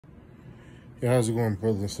Yeah, how's it going,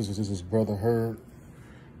 brothers and sisters? This is Brother Herb.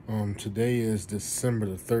 Today is December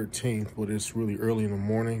the 13th, but it's really early in the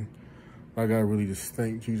morning. I gotta really just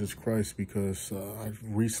thank Jesus Christ because I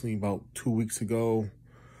recently, about 2 weeks ago,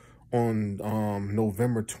 on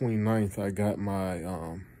November 29th, I got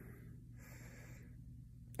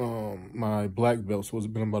my black belt. So it's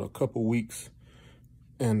been about a couple weeks,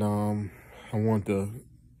 and I want to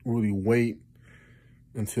really wait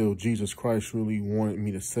until Jesus Christ really wanted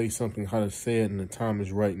me to say something, how to say it, and the time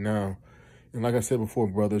is right now. And like I said before,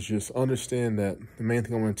 brothers, just understand that the main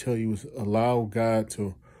thing I want to tell you is allow God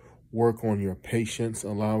to work on your patience.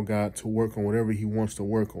 Allow God to work on whatever he wants to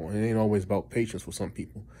work on. It ain't always about patience for some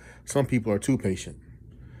people. Some people are too patient.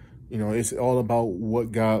 You know, it's all about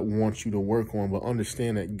what God wants you to work on. But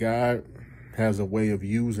understand that God has a way of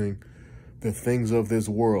using the things of this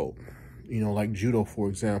world, you know, like judo, for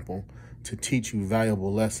example, to teach you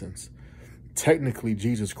valuable lessons. Technically,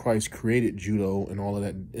 Jesus Christ created judo and all of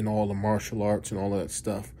that, and all the martial arts and all of that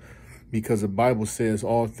stuff, because the Bible says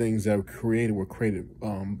all things that were created,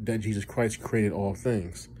 that Jesus Christ created all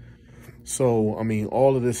things. So, I mean,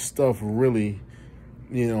 all of this stuff really,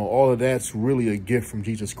 you know, all of that's really a gift from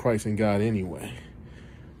Jesus Christ and God anyway.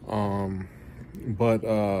 And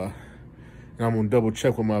I'm going to double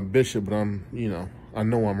check with my bishop, but I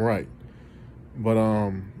know I'm right. But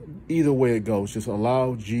either way it goes, just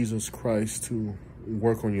allow Jesus Christ to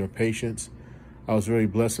work on your patience. I was very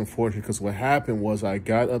blessed and fortunate because what happened was I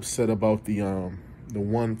got upset about the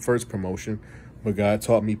first promotion, but God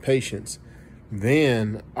taught me patience.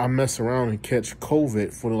 Then I mess around and catch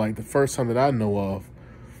COVID for like the first time that I know of,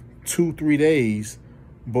 2-3 days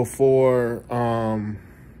before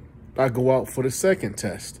I go out for the second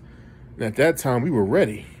test. And at that time we were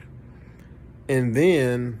ready. And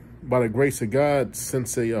then, by the grace of God,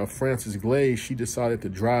 Sensei Frances Glaze, she decided to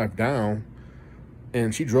drive down,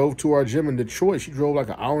 and she drove to our gym in Detroit. She drove like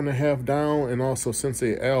an hour and a half down, and also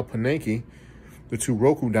Sensei Al Panenki, the two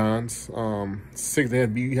Rokudans,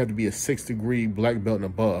 you have to be a 6th-degree black belt and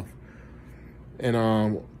above, and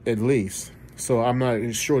at least. So I'm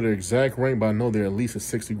not sure their exact rank, but I know they're at least a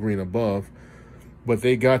 6th degree and above. But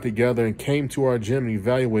they got together and came to our gym and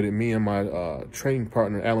evaluated me and my training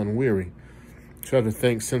partner, Alan Weary. So I have to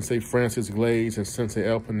thank Sensei Frances Glaze and Sensei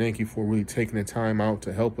El Panenki for really taking the time out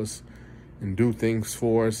to help us and do things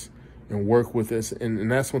for us and work with us.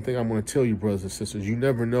 And that's one thing I'm going to tell you, brothers and sisters. You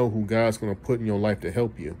never know who God's going to put in your life to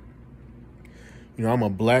help you. You know, I'm a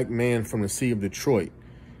black man from the city of Detroit.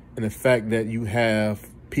 And the fact that you have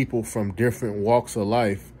people from different walks of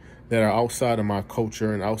life that are outside of my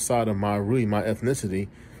culture and outside of my ethnicity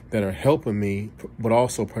that are helping me, but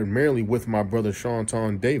also primarily with my brother Sean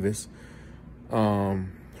Davis,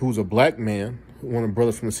 who's a black man, one of the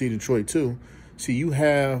brothers from the city of Detroit too. See, you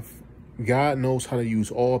have, God knows how to use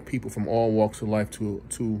all people from all walks of life to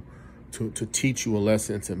teach you a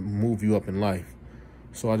lesson, to move you up in life.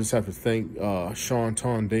 So I just have to thank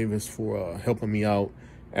Sean Davis for helping me out,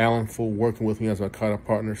 Alan for working with me as my kata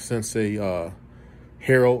partner, Sensei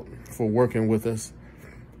Harold for working with us,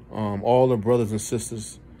 all the brothers and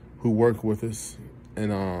sisters who work with us,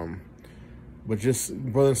 and but just,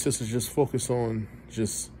 brothers and sisters, just focus on,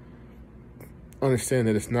 just understand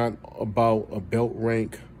that it's not about a belt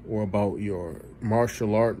rank or about your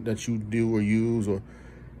martial art that you do or use, or,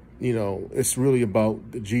 you know, it's really about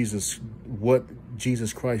what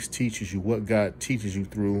Jesus Christ teaches you, what God teaches you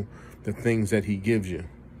through the things that he gives you.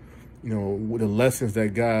 You know, the lessons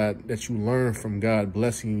that you learn from God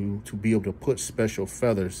blessing you to be able to put special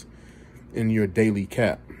feathers in your daily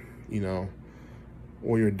cap, you know,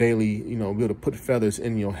 or your daily, you know, be able to put feathers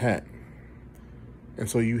in your hat. And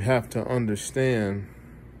so you have to understand,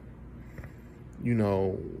 you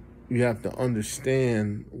know, you have to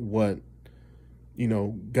understand what, you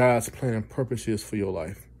know, God's plan and purpose is for your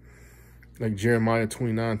life. Like Jeremiah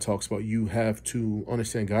 29 talks about, you have to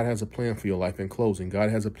understand God has a plan for your life. In closing, God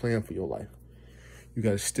has a plan for your life. You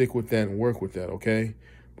got to stick with that and work with that, okay?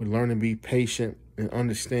 But learn to be patient and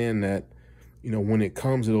understand that, you know, when it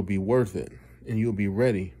comes, it'll be worth it and you'll be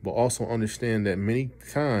ready. But also understand that many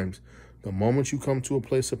times, the moment you come to a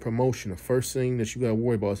place of promotion, the first thing that you got to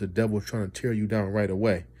worry about is the devil trying to tear you down right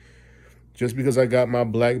away. Just because I got my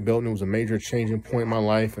black belt and it was a major changing point in my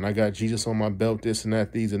life, and I got Jesus on my belt, this and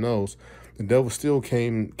that, these and those, the devil still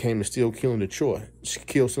came to steal, kill, and destroy.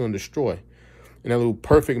 Kill, steal, and destroy. And that little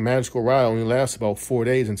perfect magical ride only lasts about 4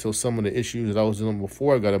 days until some of the issues that I was dealing with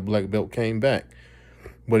before I got a black belt came back.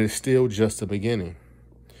 But it's still just the beginning.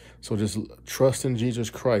 So just trust in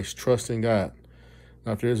Jesus Christ. Trust in God.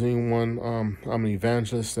 Now, if there's anyone, I'm an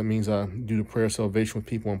evangelist. That means I do the prayer of salvation with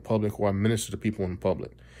people in public, or I minister to people in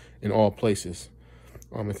public, in all places.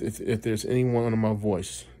 If there's anyone under my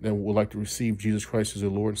voice that would like to receive Jesus Christ as their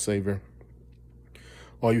Lord and Savior,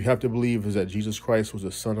 all you have to believe is that Jesus Christ was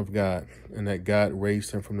the Son of God and that God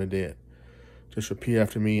raised him from the dead. Just repeat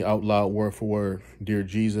after me out loud, word for word. Dear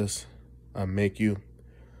Jesus, I make you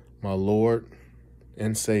my Lord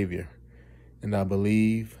and Savior, and I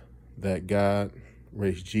believe that God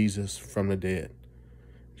raised Jesus from the dead.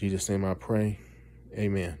 In Jesus' name I pray.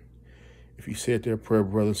 Amen. If you said their prayer,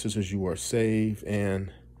 brothers and sisters, you are saved.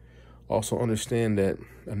 And also understand that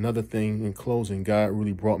another thing in closing, God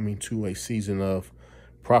really brought me to a season of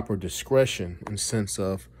proper discretion in the sense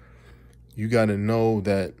of you got to know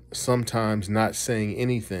that sometimes not saying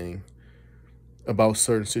anything about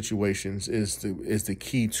certain situations is the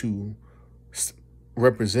key to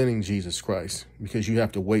representing Jesus Christ, because you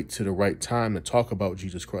have to wait to the right time to talk about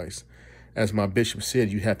Jesus Christ. As my bishop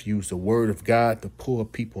said, you have to use the word of God to pull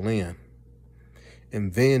people in,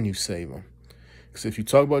 and then you save them. Because if you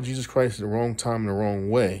talk about Jesus Christ at the wrong time in the wrong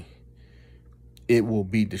way, it will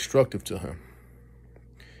be destructive to him.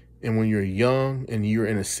 And when you're young and you're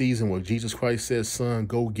in a season where Jesus Christ says, son,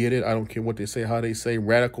 go get it. I don't care what they say, how they say,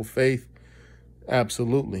 radical faith.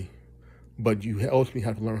 Absolutely. But you ultimately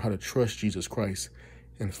have to learn how to trust Jesus Christ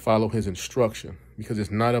and follow his instruction, because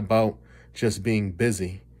it's not about just being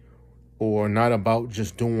busy or not about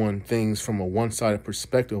just doing things from a one-sided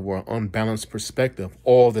perspective or an unbalanced perspective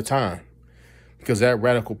all the time, because that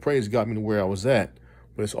radical praise got me to where I was at.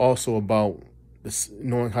 But it's also about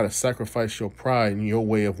knowing how to sacrifice your pride and your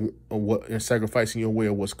way of what, and sacrificing your way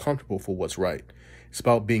of what's comfortable for what's right. It's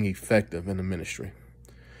about being effective in the ministry.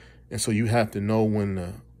 And so you have to know when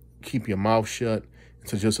to keep your mouth shut,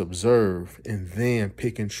 to just observe, and then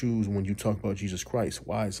pick and choose when you talk about Jesus Christ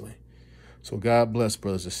wisely. So God bless,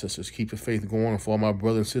 brothers and sisters. Keep the faith going. And for all my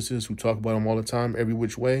brothers and sisters who talk about him all the time, every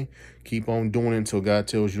which way, keep on doing it until God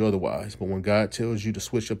tells you otherwise. But when God tells you to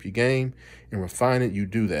switch up your game and refine it, you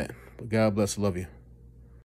do that. But God bless. Love you.